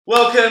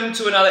Welcome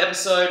to another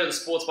episode of the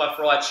Sports by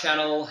Fry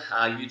channel,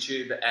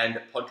 YouTube and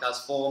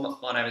podcast form.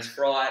 My name is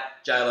Fry.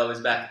 JLo is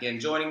back again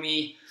joining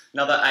me.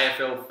 Another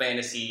AFL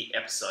fantasy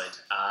episode.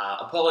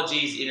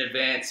 Apologies in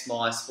advance,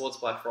 my Sports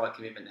by Fry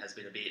commitment has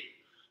been a bit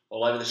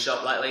all over the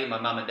shop lately. My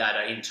mum and dad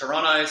are in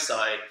Toronto, so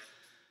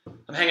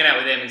I'm hanging out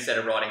with them instead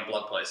of writing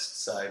blog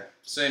posts. So,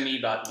 sue me,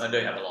 but I do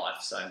have a life,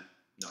 so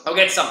I'll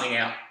get something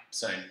out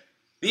soon.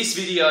 This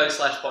video /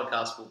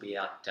 podcast will be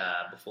out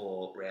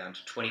before round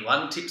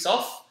 21 tips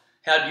off.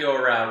 How'd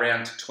your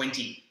round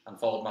 20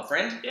 unfold, my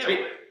friend? Yeah,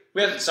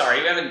 we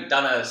haven't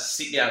done a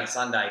sit-down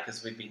Sunday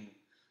because we've been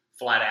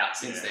flat out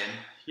since then.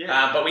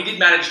 Yeah. But we did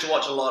manage to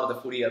watch a lot of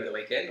the footy over the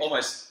weekend,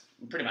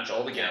 pretty much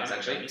all the games,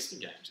 actually. I missed the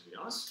game, to be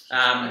honest.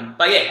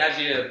 But yeah, how's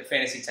your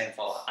fantasy team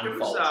unfold? It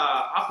was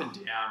up and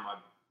down. My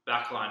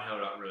backline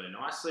held up really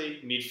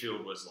nicely.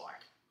 Midfield was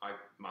like, I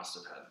must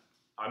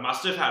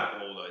have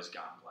had all those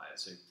gun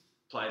players who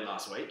played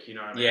last week. You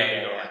know what I mean?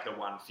 Yeah. Like the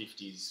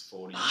 150s,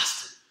 40s.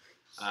 Bastard.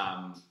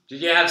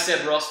 Did you have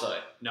Seb Ross though?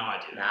 No,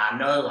 I didn't. Nah,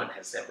 no one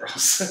has Seb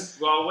Ross.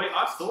 Well,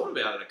 I've thought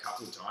about it a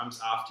couple of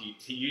times after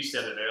you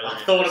said it earlier.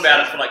 I've thought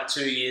about it for like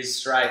 2 years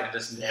straight and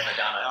just never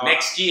done it.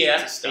 Next year,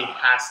 it has to.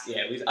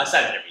 I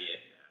say that every year.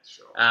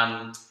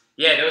 Yeah,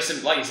 sure. There was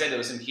some, like you said, there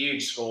were some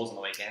huge scores on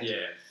the weekend.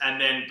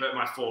 Yeah, but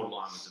my forward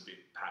line was a bit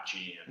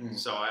patchy, and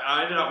so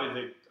I ended up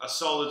with a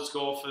solid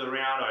score for the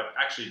round. I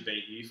actually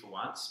beat you for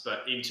once,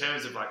 but in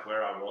terms of like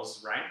where I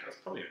was ranked, I was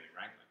probably only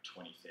ranked like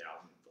 20,000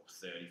 or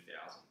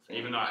 30,000.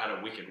 Even though I had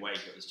a wicked week,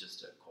 it was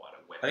just quite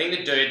a wet. I think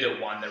the dude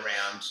that won the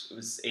round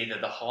was either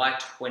the high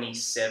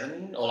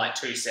 27 or like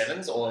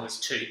 2.7s, or it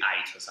was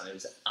 2.8 or something. It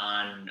was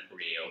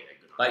unreal.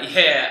 But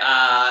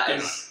yeah,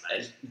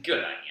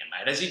 good on you,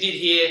 mate. As you did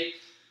hear,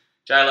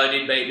 JLo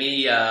did beat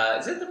me.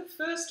 Is it the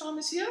first time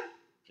this year?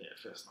 Yeah,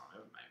 first time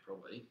ever, mate.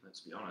 Probably. Let's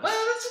be honest.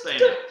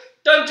 Well,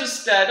 don't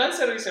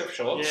sell yourself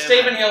short. Yeah,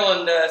 Stephen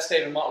Hill and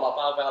Stephen Motlop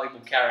are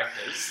valuable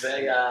characters.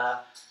 They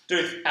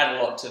do add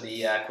a lot to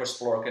the Chris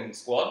Florican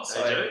squad.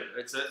 They do.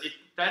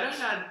 They don't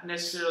add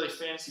necessarily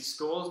fancy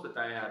scores, but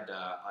they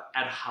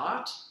add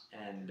heart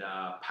and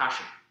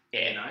passion.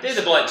 Yeah, you know? They're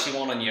the blokes you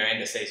want on your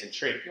end of season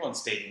trip. You want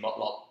Stevie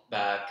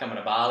Motlop coming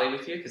to Bali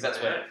with you, because that's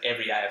where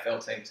every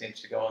AFL team seems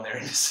to go on their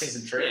end of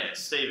season trip. Yeah,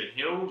 Stephen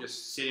Hill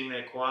just sitting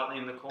there quietly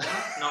in the corner,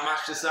 not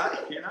much to say,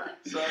 you know.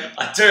 So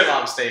I do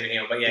love Stephen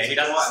Hill, but yeah, he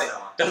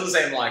doesn't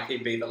seem like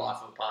he'd be the life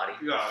of the party.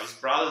 Yeah, his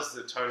brother's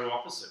the total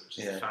opposite, which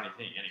is a funny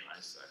thing, anyway.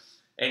 So.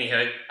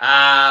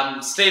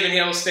 Anywho, Stephen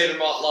Hill, Stephen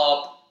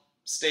Motlop,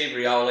 Steve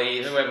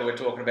Rioli, whoever we're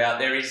talking about,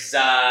 there is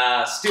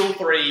still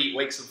 3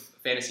 weeks of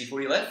fantasy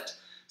footy left.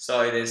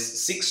 So there's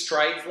 6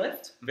 trades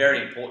left,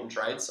 very important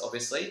trades,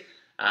 obviously.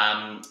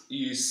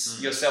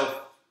 Use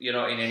yourself, in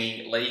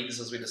any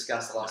leagues, as we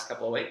discussed the last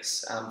couple of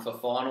weeks, for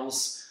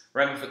finals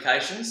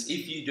ramifications.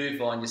 If you do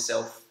find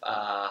yourself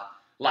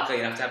lucky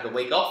enough to have the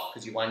week off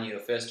because you won your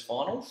first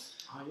final,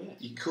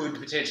 you could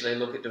potentially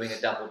look at doing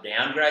a double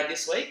downgrade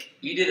this week.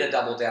 You did a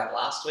double down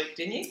last week,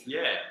 didn't you?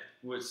 Yeah,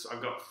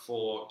 I've got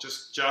 4,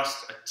 just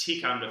a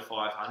tick under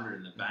 500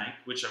 in the bank,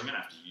 which I'm going to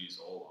have to use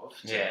all of.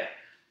 Yeah.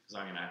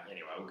 Anyway,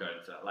 we'll go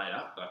into that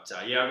later. But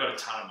I've got a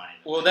ton of money.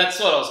 Well, that's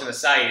what I was going to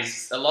say,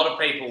 is a lot of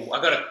people,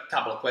 I got a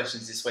couple of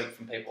questions this week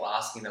from people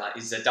asking, like,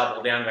 is a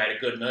double downgrade a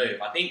good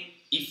move? I think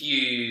if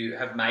you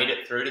have made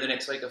it through to the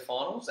next week of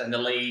finals and the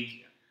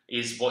league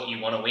is what you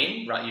want to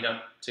win, right, you're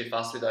not too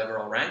fussed with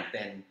overall rank,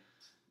 then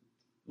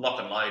lock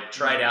and load.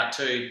 Trade out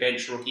 2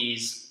 bench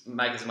rookies,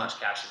 make as much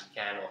cash as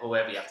you can, or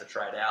whoever you have to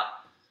trade out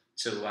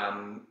to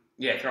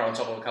throw on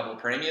top of a couple of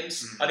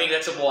premiums. I think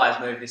that's a wise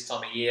move this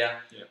time of year.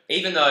 Yeah.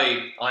 Even though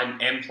I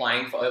am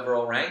playing for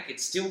overall rank,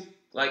 it's still,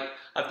 like,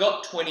 I've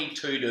got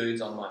 22 dudes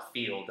on my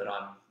field that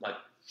I'm, like,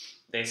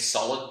 they're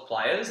solid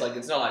players. Like,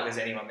 it's not like there's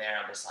anyone there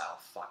I'm just like, oh,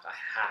 fuck, I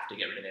have to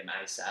get rid of them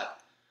ASAP.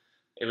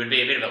 It would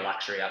be a bit of a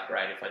luxury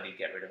upgrade if I did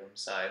get rid of them.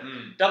 So,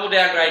 double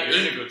downgrade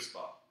is a good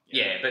spot.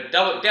 Yeah, but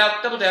double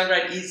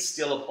downgrade is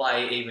still a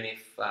play, even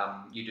if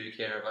you do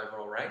care of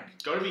overall rank.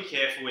 Got to be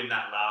careful in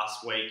that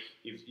last week.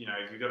 If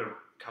you've got a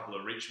couple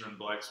of Richmond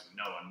blokes,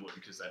 no one would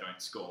because they don't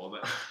score.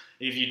 But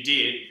if you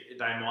did,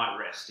 they might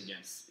rest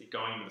against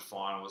going into the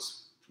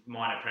finals.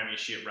 Minor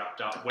premiership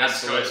wrapped up.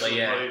 West Coast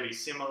will probably be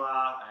similar,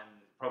 and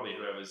probably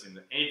whoever's in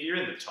the. If you're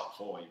in the top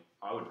 4,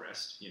 I would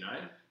rest.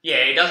 Yeah,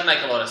 it doesn't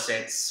make a lot of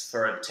sense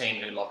for a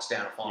team who locks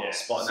down a final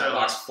spot in that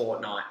last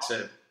fortnight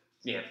to.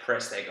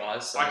 Press their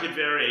guys. So. I could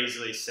very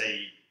easily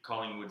see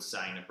Collingwood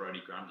saying to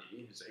Brodie Grundy,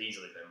 who's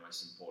easily their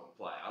most important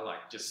player,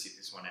 like, just sit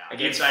this one out.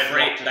 Against they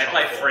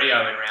play Freo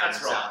in round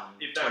That's right.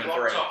 If they block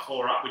 23. top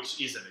 4 up,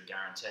 which isn't a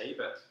guarantee,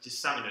 but just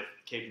something to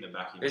keep in the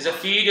back of your There's mind. a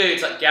few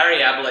dudes, like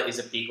Gary Ablett is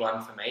a big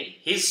one for me.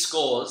 His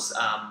scores,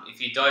 if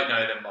you don't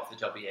know them off the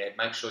top of your head,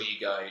 make sure you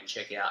go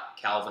check out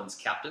Calvin's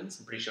captains.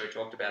 I'm pretty sure he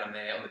talked about them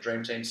there on the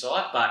Dream Team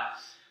site, but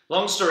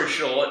long story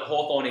short,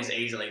 Hawthorn is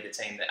easily the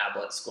team that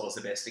Ablett scores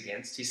the best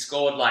against. He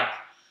scored like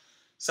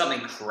something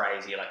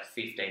crazy, like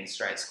 15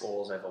 straight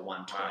scores over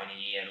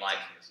 120, and like,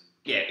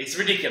 it's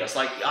ridiculous.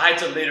 Like, I had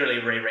to literally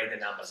reread the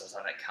numbers. I was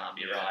like, that can't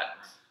be right.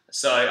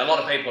 So a lot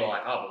of people are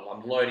like, oh, well,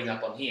 I'm loading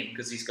up on him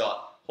because he's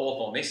got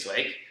Hawthorn this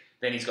week,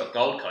 then he's got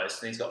Gold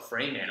Coast, and he's got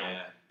Fremantle.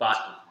 Yeah. But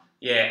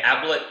yeah,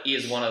 Ablett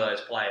is one of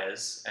those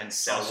players, and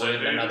So Selwood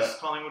who another. does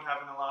Collingwood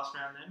have in the last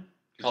round then?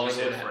 'Cause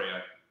Collingwood you said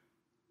Freo.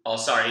 Oh,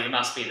 sorry, it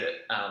must be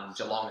that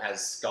Geelong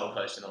has Gold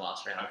Coast in the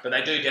last round, but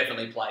they do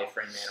definitely play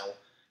Fremantle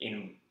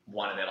in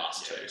one of their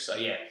last two. So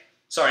yeah,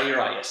 sorry, you're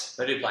right. Yes,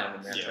 they do play them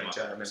in round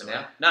 22. I remember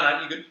now. No,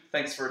 you're good.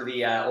 Thanks for the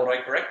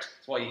autocorrect.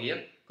 That's why you're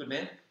here. Good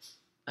man.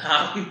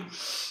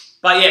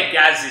 But yeah,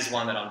 Gaz is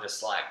one that I'm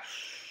just like,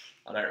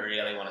 I don't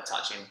really want to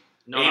touch him.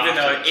 Even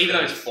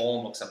though his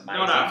form looks amazing.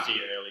 Not after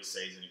your early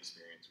season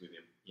experience with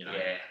him,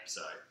 Yeah.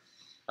 So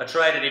I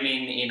traded him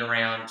in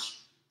round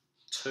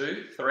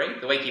 2, 3,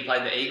 the week he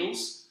played the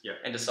Eagles. Yep.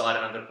 And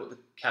decided I'm going to put the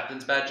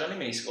captain's badge on him,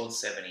 and he scored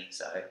 70.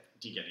 So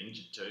did get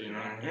injured too.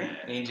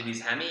 He injured his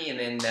hammy, and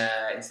then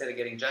instead of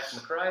getting Jack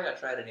McRae, I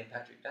traded in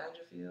Patrick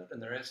Dangerfield,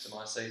 and the rest of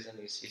my season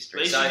is history.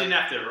 At least you didn't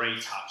have to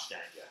retouch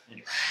Danger.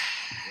 Anyway,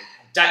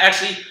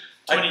 actually,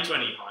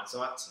 2020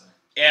 hindsight. So.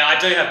 Yeah, I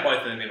do have both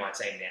of them in my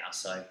team now.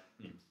 So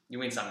you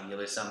win some, you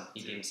lose some,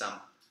 you give him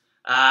some.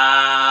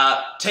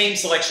 Team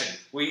selection.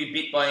 Were you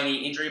bit by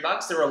any injury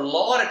bugs? There are a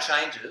lot of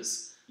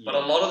changes. But a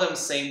lot of them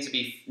seem to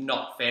be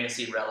not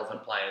fantasy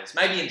relevant players.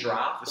 Maybe in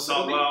draft.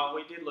 Well,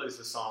 we did lose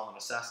the silent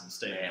assassin,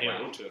 Stephen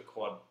Hill, to a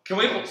quad.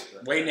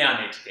 We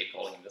now need to keep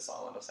calling him the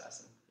silent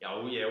assassin.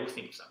 We'll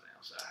think of something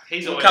else.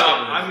 He's we'll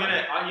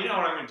always. You know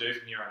what I'm going to do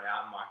from here on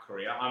out in my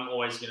career? I'm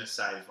always going to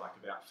save like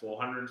about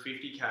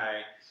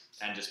 450k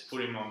and just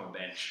put him on the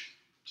bench.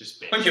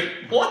 Just bench.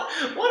 What?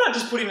 Why not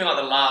just put him in like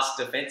the last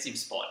defensive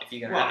spot if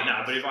you're going to have him?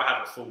 No, but if I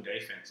have a full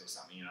defense or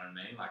something, you know what I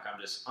mean? Like I'm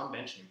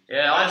benching him.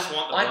 Yeah, I just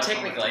want the I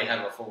technically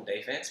have a full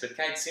defense, but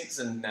Cade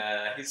Simpson,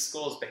 his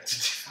score's better to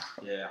differ.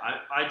 Yeah,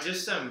 I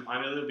just I'm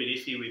a little bit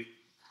iffy with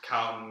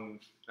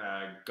Carlton,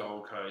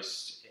 Gold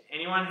Coast,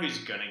 anyone who's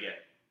gonna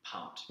get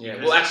pumped. Yeah,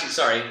 well, actually,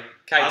 sorry,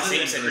 Cade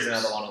Simpson is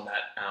another one on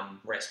that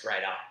rest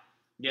radar.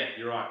 Yeah,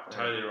 you're right,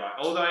 totally right.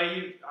 Although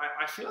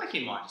I feel like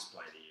he might just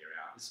play the year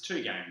out. There's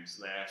 2 games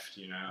left,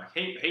 you know. Like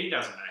he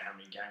doesn't know how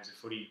many games of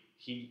footy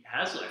he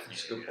has left.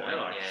 That's a good point.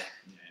 Anyway.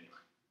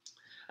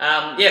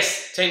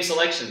 Yes, team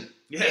selection.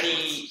 Yeah.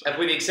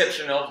 With the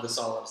exception of the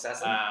silent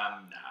assassin.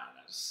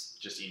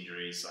 Just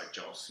injuries. Like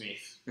Joel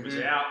Smith was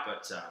out,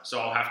 but so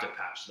I'll have to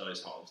patch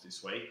those holes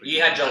this week.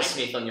 You had Joel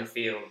Smith on your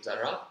field, is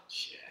that right?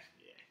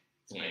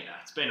 Yeah.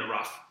 It's been a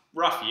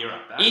rough year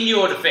up there. In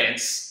your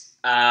defence,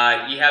 you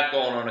have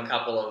gone on a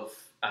couple of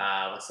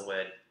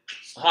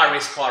high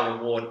risk, high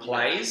reward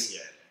plays.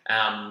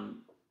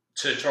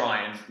 To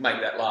try and make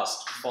that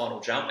last final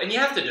jump. And you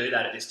have to do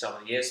that at this time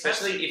of the year,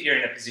 especially if you're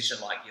in a position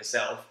like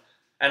yourself.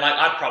 And like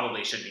I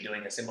probably should be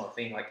doing a similar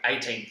thing, like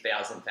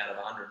 18,000th out of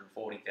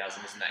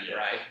 140,000 isn't that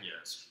great?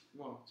 Yeah, it's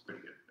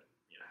pretty good,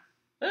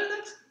 but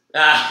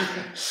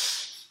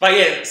but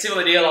yeah,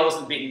 similar deal. I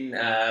wasn't bitten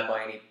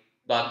by any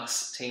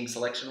bugs team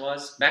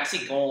selection-wise.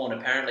 Maxi Gawn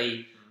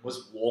apparently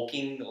was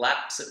walking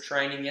laps at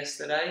training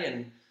yesterday,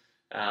 and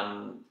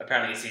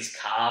apparently it's his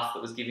calf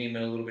that was giving him a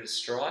little bit of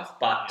strife.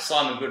 But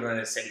Simon Goodwin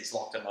has said he's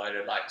locked and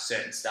loaded, like a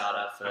certain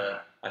starter for,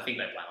 I think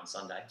they play on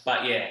Sunday.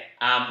 But yeah,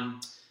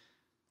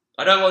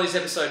 I don't want this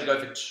episode to go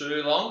for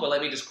too long, but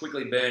let me just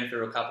quickly burn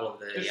through a couple of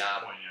the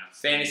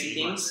fantasy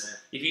things.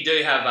 If you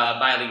do have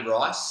Bailey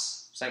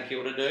Rice, St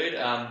Kilda dude,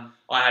 I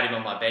had him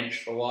on my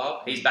bench for a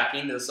while. He's back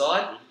into the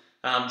side.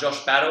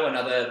 Josh Battle,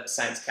 another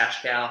Saints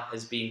cash cow,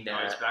 has been...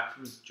 he's back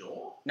from his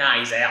jaw? Nah,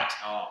 he's out.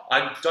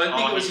 I don't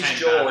think it was his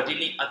jaw.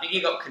 Didn't he? I think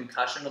he got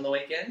concussion on the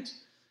weekend.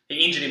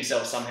 He injured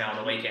himself somehow on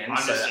the weekend. I'm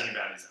just thinking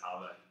about his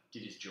other...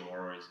 Did his jaw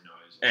or his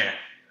nose? Early in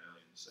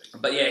the season.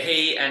 But yeah,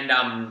 he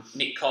and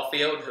Nick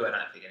Caulfield, who I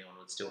don't think anyone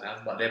would still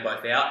have, but they're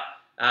both out.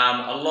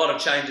 A lot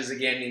of changes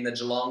again in the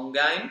Geelong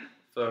game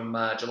from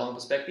Geelong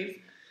perspective.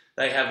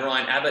 They have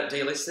Ryan Abbott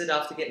delisted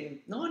after getting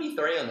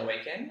 93 on the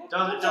weekend. What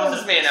does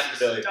this man have to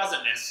do? It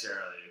doesn't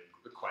necessarily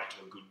equate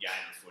to a good game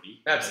of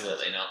footy.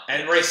 Absolutely not.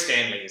 And Reece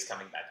Stanley is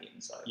coming back in.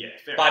 So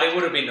fair but it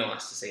would have been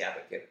nice to see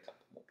Abbott get a couple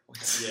more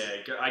points.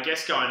 Yeah, I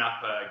guess going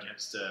up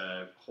against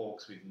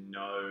Hawks with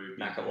no...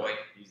 McAvoy.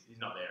 He's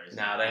not there, is he?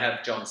 No, they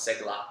have John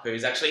Segler,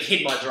 who's actually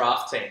in my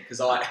draft team,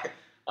 because I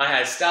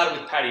had started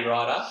with Paddy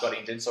Ryder, got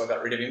injured, so I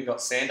got rid of him, got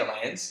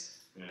Sandilands.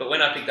 Yeah. But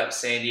when I picked up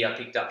Sandy, I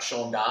picked up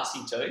Sean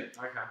Darcy too.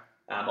 Okay.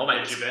 I'll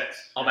make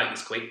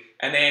this quick.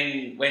 And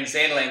then when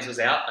Sandilands was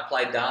out, I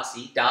played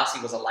Darcy. Darcy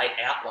was a late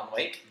out one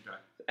week. Okay.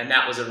 And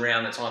that was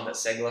around the time that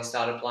Segler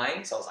started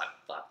playing. So I was like,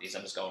 fuck this,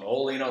 I'm just going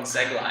all in on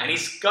Segler. And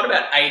he's got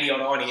about 80 or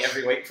 90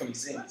 every week from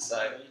his sins.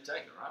 So you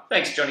take it, right?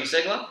 Thanks, Johnny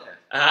Segler.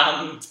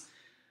 Yeah.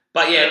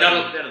 But yeah,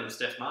 better than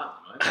Steph Martin,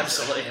 right?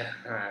 Absolutely.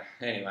 All right.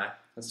 Anyway,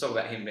 let's talk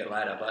about him a bit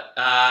later. But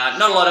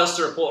not a lot else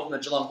to report from the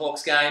Geelong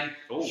Hawks game.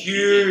 Ooh,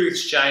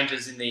 huge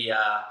changes in the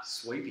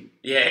sweeping.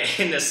 Yeah,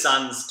 in the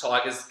Suns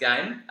Tigers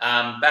game.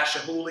 Basher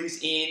Hooley's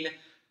in,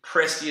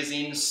 Prestia's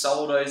in,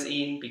 Soldo's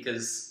in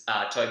because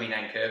Toby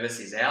Nankervis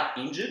is out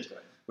injured,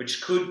 which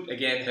could,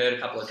 again, hurt a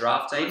couple of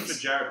draft Good teams. for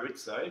Jared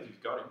Witts, though, if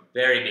you've got him.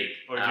 Very big.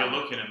 Or if you're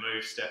looking to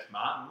move Steph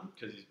Martin,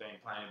 because he's been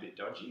playing a bit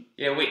dodgy.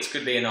 Yeah, Witts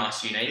could be a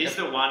nice unique. He's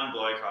the one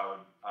bloke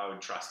I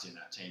would trust in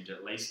that team to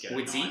at least get a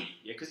Witsy? 90.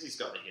 Yeah, because he's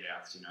got the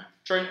hit-outs, you know.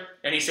 True.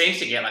 And he seems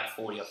to get like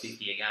 40 or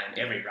 50 a game.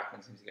 Every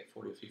ruckman seems to get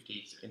 40 or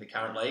 50 in the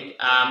current league.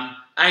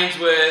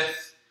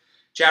 Ainsworth,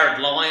 Jared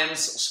Lyons,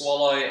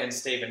 Swallow, and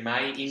Stephen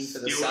May in for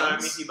the Still no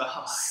Suns. Mickey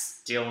Barlow.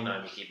 Still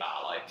no Mickey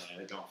Barlow. Yeah,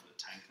 they're going for the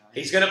tank, aren't they?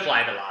 He's going to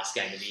play the last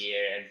game of the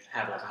year and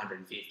have like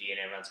 150 and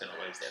everyone's going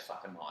to lose their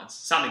fucking minds.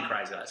 Something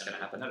crazy like that's going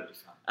to happen. That'll be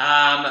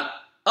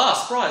fun.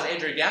 Surprise,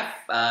 Andrew Gaff.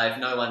 If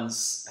no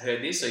one's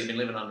heard this or you've been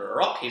living under a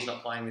rock, he's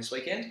not playing this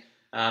weekend.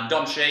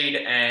 Dom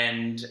Sheed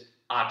and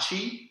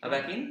Archie are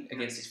back in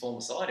against his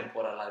former side in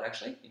Port Adelaide,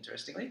 actually,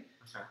 interestingly.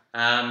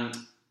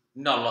 Okay.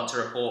 Not a lot to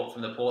report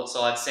from the Port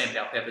side. Sam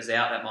Pepper's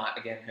out. That might,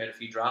 again, hurt a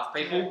few draft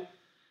people.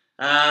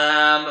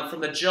 From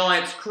the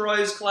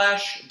Giants-Crows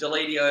clash,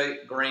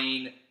 Deledio,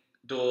 Green,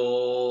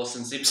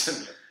 Dawson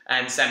Simpson,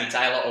 and Sammy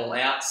Taylor all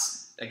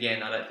outs.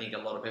 Again, I don't think a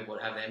lot of people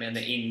would have them. And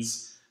the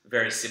ins,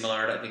 very similar.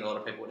 I don't think a lot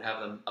of people would have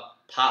them,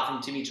 apart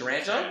from Timmy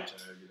Taranto.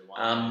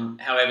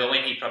 However,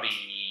 when he probably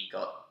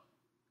got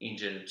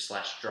injured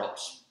 /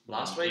 dropped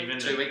last week,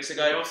 2 weeks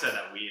ago. He also had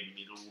that weird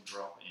middle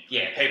drop.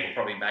 Yeah, people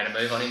probably made a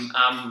move on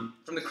him.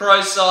 From the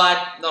Crows side,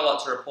 not a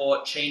lot to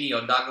report. Cheney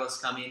or Douglas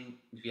come in.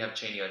 If you have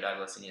Cheney or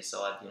Douglas in your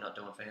side, you're not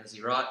doing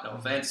fantasy, right? No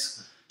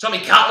offence. Tommy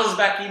Cutler's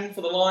back in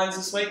for the Lions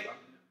this week.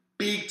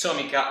 Big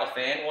Tommy Cutler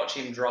fan. Watch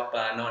him drop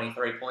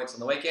 93 points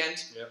on the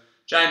weekend. Yep.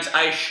 James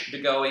Aish,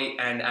 DeGoey,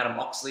 and Adam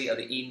Oxley are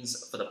the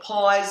ins for the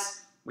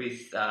Pies,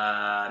 with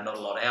not a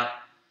lot out.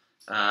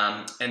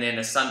 And then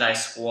the Sunday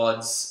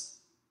squads,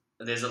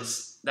 they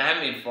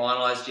haven't been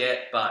finalised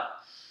yet, but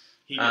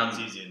Higgins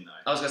is in, though.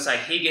 I was going to say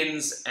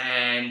Higgins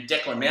and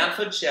Declan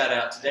Mountford. Shout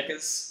out to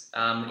Deckers.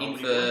 In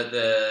for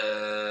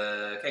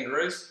the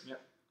Kangaroos.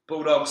 Yep.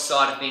 Bulldogs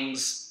side of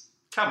things.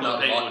 A couple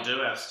of people lot. do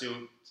have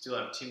still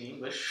have Tim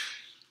English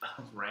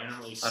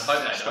randomly. I hope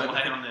they don't.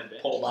 On their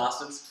bench. Poor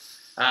bastards.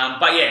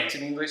 But yeah,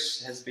 Tim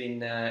English has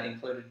been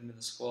included into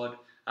the squad.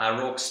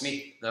 Rourke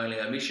Smith, the only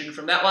omission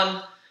from that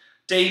one.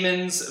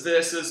 Demons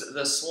versus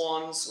the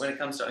Swans. When it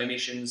comes to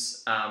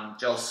omissions,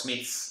 Joel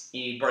Smith's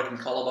broken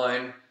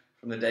collarbone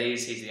from the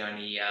D's. He's the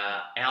only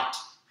out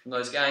from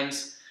those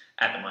games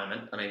at the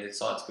moment. I mean, the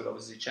sides could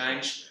obviously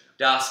change.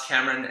 Das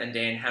Cameron and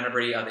Dan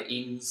Hanbury are the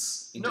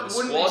ins into the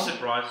squad. Wouldn't be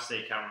surprised to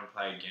see Cameron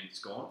play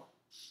against Gawn.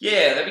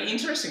 Yeah, that'd be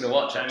interesting to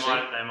watch,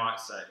 actually. They might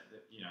say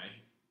that, you know,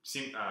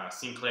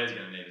 Sinclair's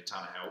going to need a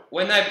ton of help.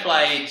 When they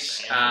played,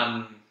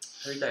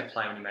 who did they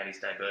play when he made his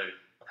debut?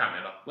 I can't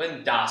remember.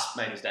 When Das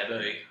made his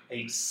debut,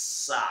 he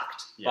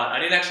sucked. Yeah. But I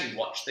didn't actually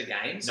watch the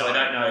game, so I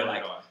don't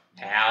know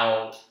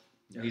how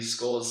his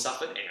scores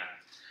suffered. Anyway.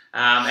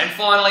 And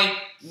finally,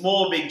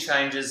 more big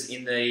changes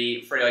in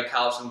the Freo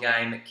Carlton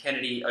game.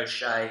 Kennedy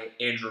O'Shea,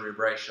 Andrew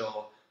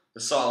Brayshaw,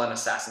 the silent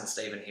assassin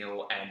Stephen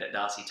Hill, and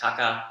Darcy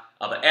Tucker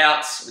are the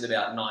outs, with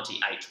about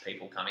 98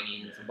 people coming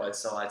in from both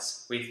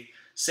sides. With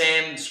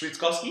Sam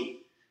Switkowski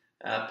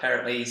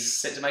apparently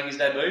set to make his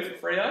debut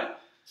for Freo.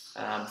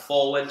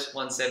 Forward,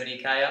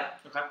 170k up.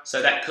 Okay.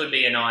 So that could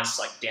be a nice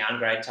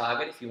downgrade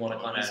target if you want to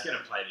kind of. He's going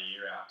to play the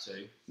year out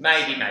too.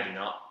 Maybe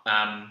not.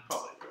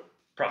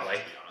 Probably.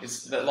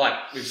 It's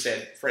like we've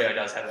said, Freo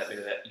does have that bit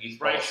of that youth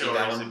policy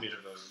Brayshaw is going. a bit of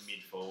a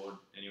mid forward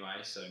anyway,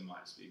 so it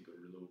might just be a good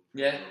little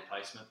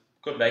replacement.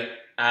 Could be.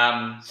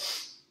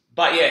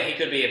 But yeah, he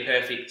could be a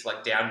perfect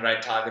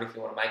downgrade target if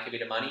you want to make a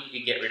bit of money. You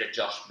could get rid of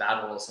Josh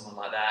Battle or someone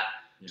like that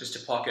just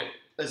to pocket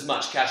as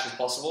much cash as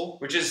possible,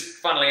 which is,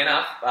 funnily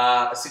enough,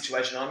 a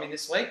situation I'm in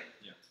this week.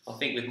 Yeah. I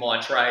think with my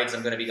trades,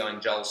 I'm going to be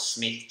going Joel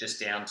Smith just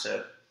down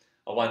to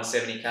a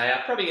 170k.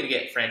 I'm probably going to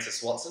get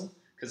Francis Watson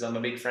because I'm a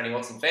big Franny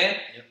Watson fan.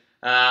 Yep.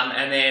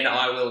 And then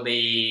I will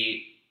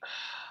be...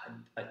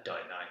 I don't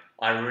know.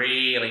 I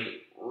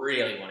really,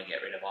 really want to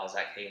get rid of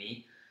Isaac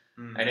Heaney.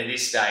 And at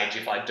this stage,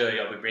 if I do,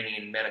 I'll be bringing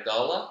in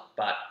Menegola,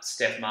 but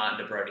Steph Martin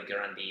to Brodie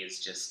Grundy is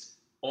just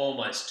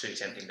almost too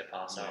tempting to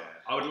pass up.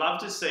 I would love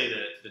to see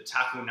the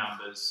tackle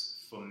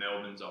numbers for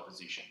Melbourne's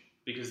opposition,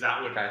 because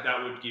that would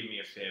give me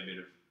a fair bit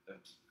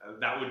of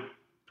that would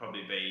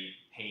probably be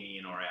Heaney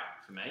in or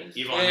out for me.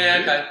 If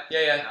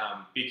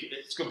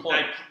It's a good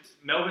point.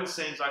 Melbourne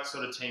seems like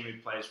sort of team who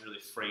plays really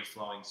free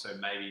flowing, so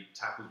maybe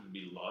tackles would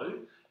be low.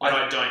 But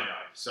I don't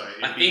know. So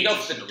I think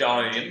off the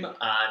dome,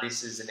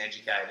 this is an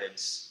educated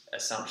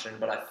assumption,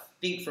 but I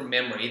think from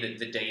memory that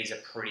the D's are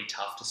pretty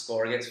tough to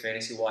score against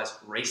fantasy-wise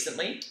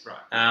recently.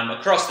 Right.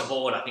 Across the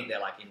board, I think they're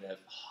in the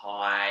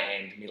high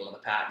end, middle of the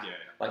pack. Yeah.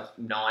 Like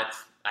 9th,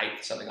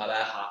 8th, something like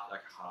that.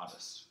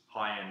 Hardest.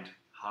 High end.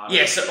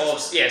 Hardest.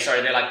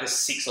 They're like the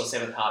 6th or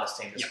 7th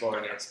hardest team to score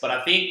against. But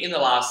I think in the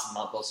last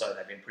month or so,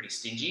 they've been pretty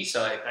stingy.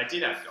 So they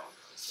did have Gold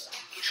Coast,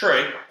 though.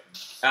 True.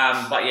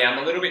 But yeah, I'm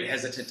a little bit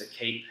hesitant to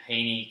keep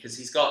Heaney because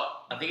he's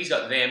got them,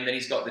 then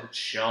he's got the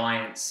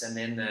Giants, and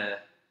then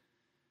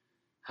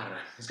I don't know,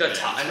 he's got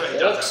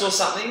Hawks or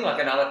something, like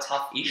another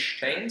tough-ish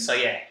team. So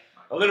yeah,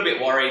 a little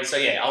bit worried. So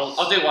yeah,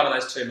 I'll do one of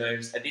those two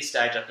moves. At this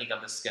stage, I think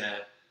I'm just going to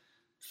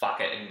fuck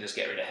it and just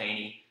get rid of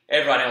Heaney.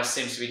 Everyone else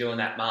seems to be doing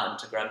that Martin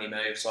to Grundy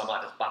move, so I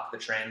might just buck the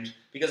trend.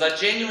 Because I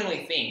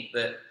genuinely think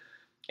that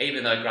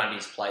even though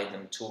Grundy's played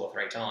them 2 or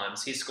 3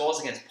 times, his scores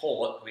against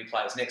Port, who he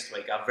plays next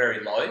week, are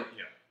very low.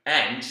 Yeah.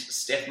 And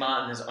Steph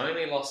Martin has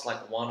only lost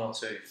like 1 or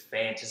 2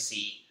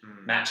 fantasy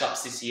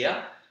matchups this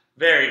year.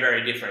 Very,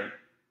 very different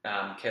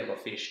kettle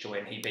of fish to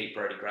when he beat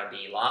Brodie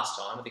Grundy last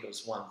time. I think it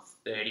was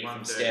 130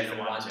 from Steph and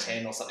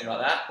 110 or something like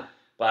that.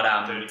 But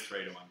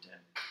 33 to 110.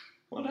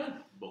 Well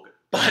done. Book it.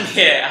 But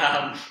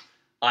yeah,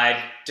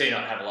 I do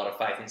not have a lot of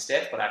faith in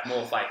Steph, but I have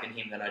more faith in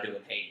him than I do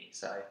in Heaney.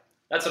 So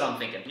that's what I'm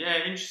thinking. Yeah,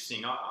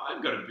 interesting.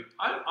 I've got a bit.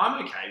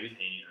 I'm okay with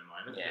Heaney at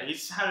the moment. Yeah.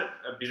 He's had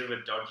a bit of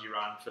a dodgy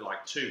run for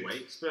like 2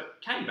 weeks, but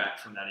came back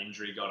from that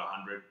injury, got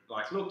 100.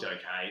 Like looked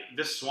okay.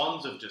 The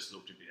Swans have just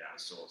looked a bit out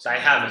of sorts. They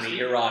haven't.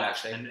 You're right,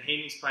 actually. And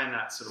Heaney's playing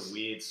that sort of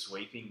weird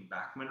sweeping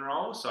backman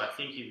role. So I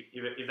think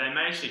if they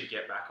manage to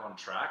get back on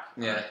track,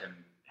 I reckon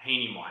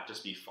Heaney might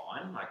just be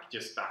fine. Like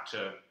just back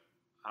to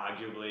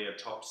arguably a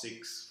top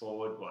 6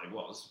 forward. Well, he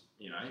was,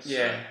 So,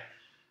 yeah.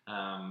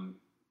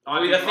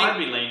 I'd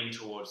be leaning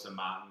towards the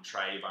Martin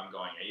trade if I'm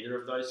going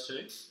either of those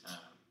two.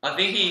 I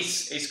think he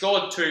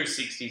scored 2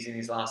 60s in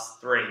his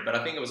last 3, but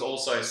I think it was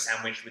also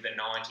sandwiched with a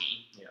 90.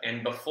 Yeah.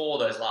 And before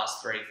those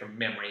last 3, from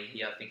memory,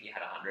 I think he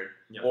had 100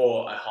 Yep.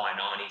 or a high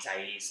 90s,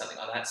 80s, something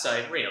like that.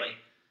 So really,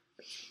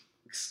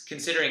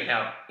 considering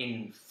how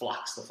in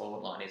flux the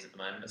forward line is at the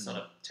moment, it's not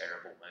a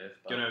terrible move.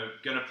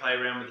 But Gonna play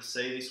around with the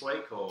C this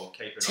week or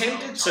keep it?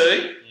 tempted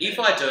to. If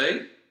I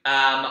do,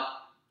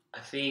 I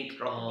think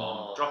Drop a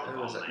bomb. Drop a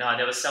bomb, mate. No,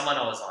 there was someone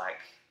I was like,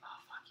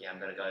 yeah, I'm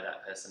going to go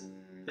that person.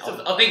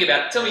 I'll think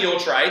about it. Tell me your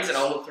trades and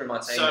I'll look through my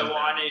team. So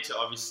I need to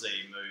obviously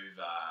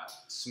move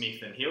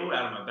Smith and Hill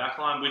out of my back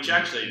line, which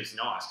actually is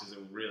nice because it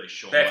will really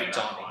shore my back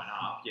line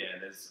up.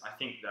 Yeah, I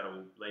think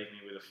that'll leave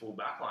me with a full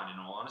back line in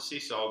all honesty.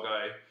 So I'll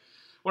go,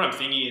 what I'm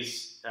thinking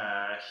is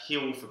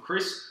Hill for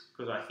Chris,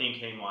 because I think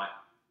he might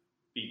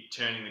be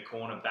turning the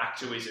corner back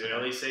to his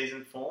early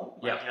season form.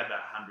 He had that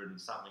 100 and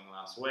something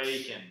last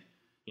week and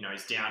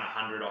he's down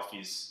 100 off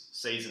his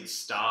season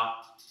start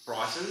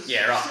prices.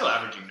 Yeah, right. Still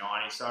averaging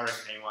 90, so I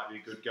reckon he might be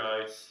a good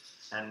go.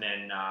 And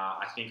then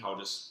I think I'll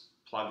just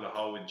plug the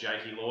hole with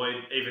Jakey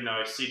Lloyd. Even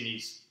though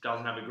Sydney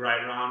doesn't have a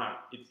great run,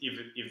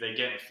 if they're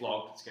getting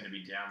flogged, it's going to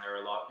be down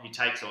there a lot. He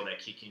takes all their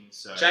kickings.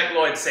 So Jake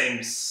Lloyd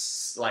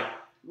seems like...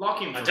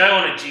 Lock him. I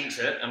don't want to jinx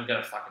it. I'm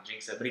going to fucking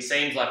jinx it. But he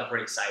seems like a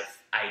pretty safe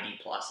 80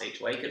 plus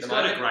each week at the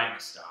moment. He's got a great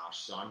moustache,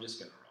 so I'm just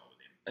going to roll with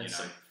him. That's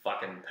some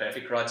fucking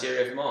perfect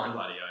criteria for mine.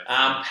 Bloody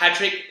oath.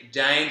 Patrick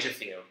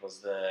Dangerfield was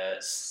the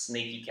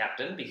sneaky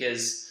captain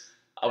because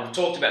I've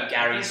talked about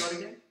Gary's...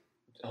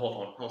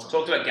 Hawthorn.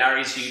 Talked about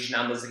Gary's huge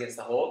numbers against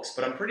the Hawks,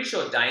 but I'm pretty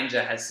sure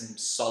Danger has some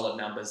solid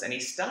numbers and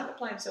he's starting to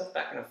play himself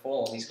back into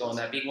form. He's gone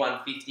that big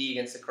 150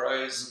 against the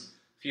Crows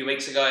a few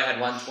weeks ago, had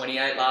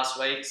 128 last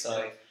week,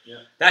 so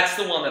that's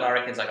the one that I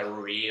reckon is like a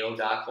real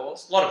dark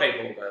horse. A lot of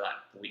people will go like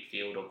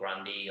Whitfield or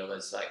Grundy or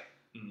those like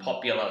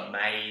popular,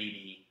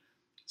 maybe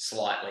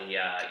slightly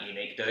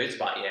unique dudes,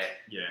 but I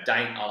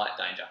like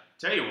Danger.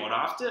 Tell you what,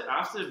 after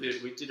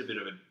we did a bit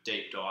of a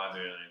deep dive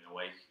earlier in the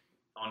week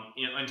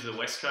into the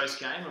West Coast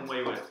game, and we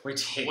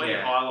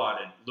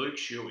highlighted Luke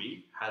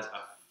Shuey has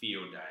a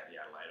field day at the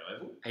Adelaide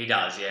Oval. He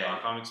does, yeah.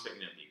 Like, I'm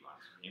expecting a big one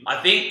from him.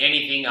 I think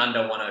anything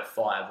under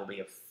 105 will be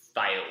a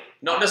fail.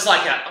 Not just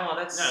like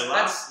that's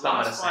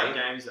last 5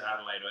 games at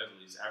Adelaide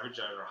Oval is average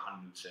over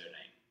 113.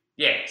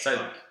 Yeah,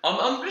 so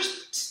I'm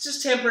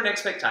just tempering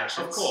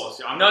expectations. Of course,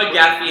 no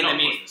Gaffy in the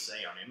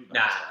mid.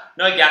 Nah,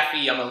 no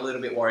Gaffy. I'm a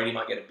little bit worried he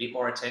might get a bit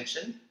more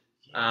attention.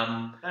 They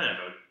don't have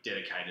a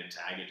dedicated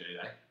tagger, do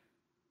they?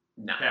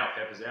 No. Powell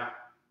Pepper's out.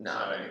 No,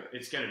 so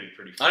it's going to be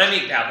pretty fun. I don't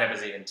think Powell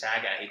Pepper's even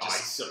tagger. He just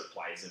he sort of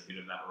plays a bit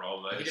of that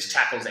role though. He just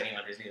tackles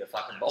anyone who's near the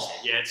fucking ball.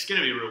 Yeah, it's going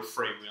to be a real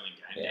freewheeling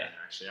game down there,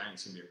 actually. I think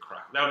it's going to be a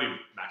crack. That'll be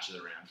match of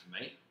the round for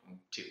me. I'll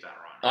tip that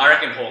right now. I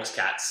reckon Hawks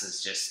Cats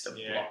is just a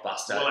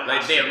blockbuster.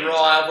 Well, their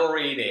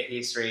rivalry, their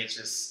history, it's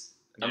just...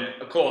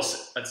 of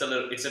course, it's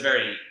a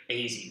very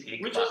easy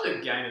pick. Which was the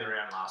game of the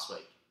round last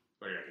week?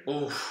 What do you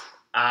reckon? Oof.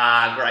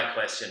 Great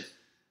question.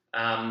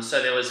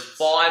 So there was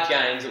 5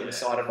 games that were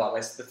decided by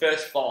less. The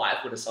first 5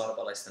 were decided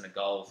by less than a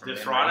goal. From the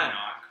Friday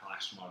night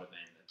clash might have been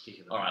the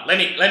pick of the round. All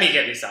right, let me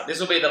get this up. This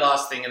will be the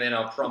last thing, and then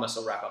I'll promise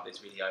I'll wrap up this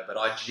video. But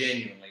I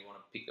genuinely want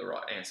to pick the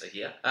right answer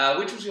here.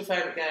 Which was your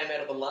favourite game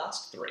out of the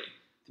last 3?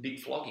 The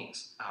big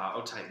floggings.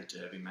 I'll take the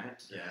Derby, mate.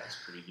 Yeah, that's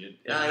pretty good.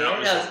 That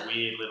was a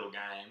weird little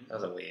game. That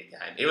was a weird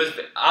game. It was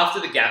after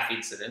the Gaff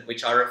incident,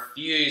 which I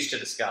refuse to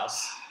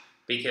discuss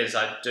because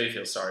I do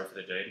feel sorry for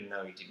the dude, and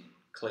no, he didn't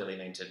clearly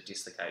mean to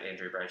dislocate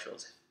Andrew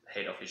Brayshaw's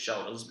head off his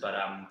shoulders, but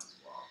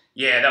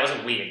that was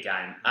a weird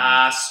game.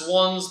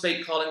 Swans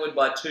beat Collingwood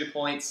by 2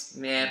 points.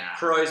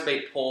 Crows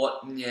beat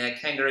Port.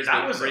 Kangaroos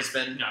beat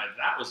Brisbane.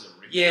 That was a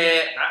rip.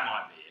 That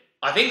might be it.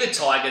 I think the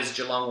Tigers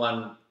Geelong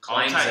one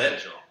claims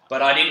it,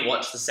 but I didn't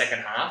watch the second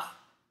half.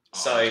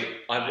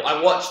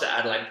 I watched the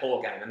Adelaide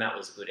Port game, and that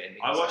was a good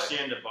ending. I watched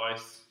the end of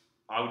both.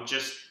 I would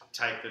just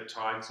take the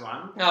Tigers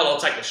one. No, I'll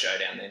take the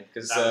showdown then,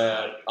 because That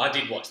was I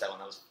did watch that one.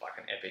 That was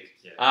fucking epic.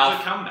 Yeah, it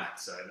was a comeback,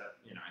 so that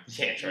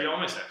Yeah, true. you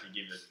almost have to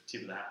give the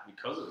tip of the hat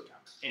because of the comeback.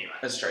 Anyway,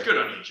 That's true. Good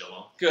on you,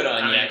 Geelong. Good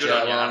on you, good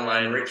on you, Geelong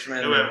Adelaide, and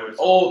Richmond, whoever and was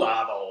all the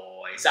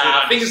boys. Good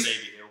on you, Fingers,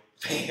 Stevie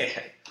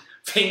Hill.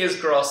 fingers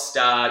crossed.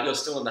 You're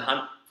still in the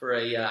hunt for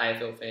a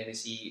AFL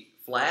fantasy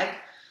flag.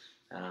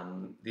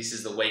 This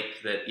is the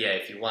week that,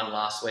 if you won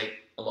last week,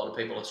 a lot of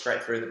people are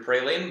straight through the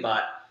prelim,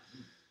 but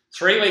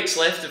 3 weeks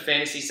left of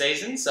fantasy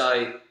season,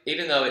 so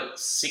even though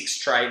it's 6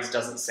 trades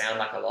doesn't sound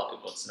like a lot,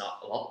 well, it's not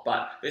a lot,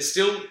 but there's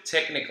still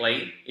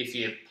technically, if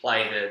you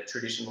play the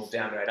traditional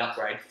downgrade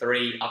upgrade,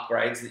 3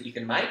 upgrades that you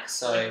can make.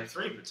 So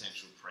 3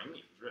 potential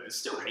premiums. Really. There's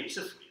still heaps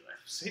of footy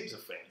left. Heaps of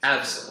fantasy.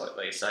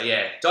 Absolutely. So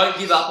don't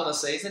give up on the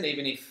season,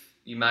 even if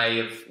you may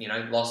have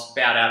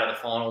bowed out of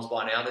the finals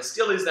by now. There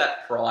still is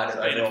that pride of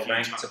overall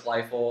rank to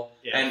play for.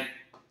 Yeah. And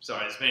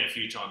sorry, there's been a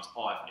few times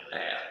I've nearly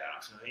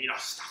bowed out.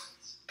 Stuff.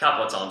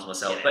 Couple of times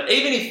myself. Yeah. But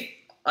even if,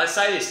 I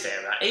say this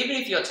there, right? Even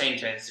if your team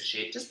turns to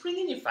shit, just bring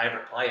in your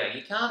favourite player.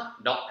 You can't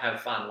not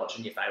have fun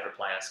watching your favourite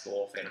player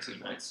score fantasy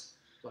points.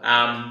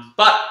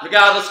 But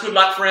regardless, good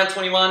luck for round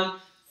 21.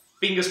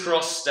 Fingers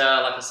crossed,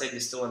 like I said,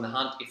 you're still in the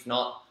hunt. If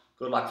not,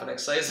 good luck for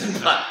next season.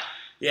 But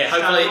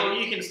hopefully... Well,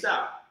 you can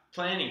start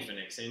planning for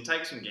next season.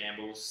 Take some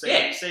gambles. See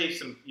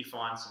if you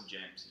find some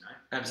gems,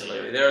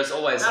 Absolutely. There is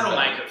always... That'll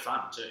make it fun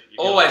too.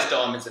 Always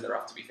diamonds in the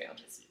rough to be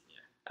found.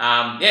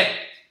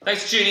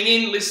 Thanks for tuning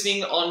in,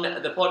 listening on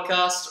the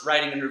podcast,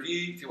 rating and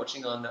review. If you're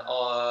watching on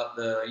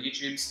the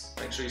YouTubes,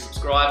 make sure you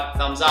subscribe,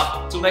 thumbs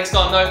up. Until next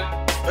time,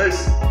 though.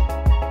 Peace.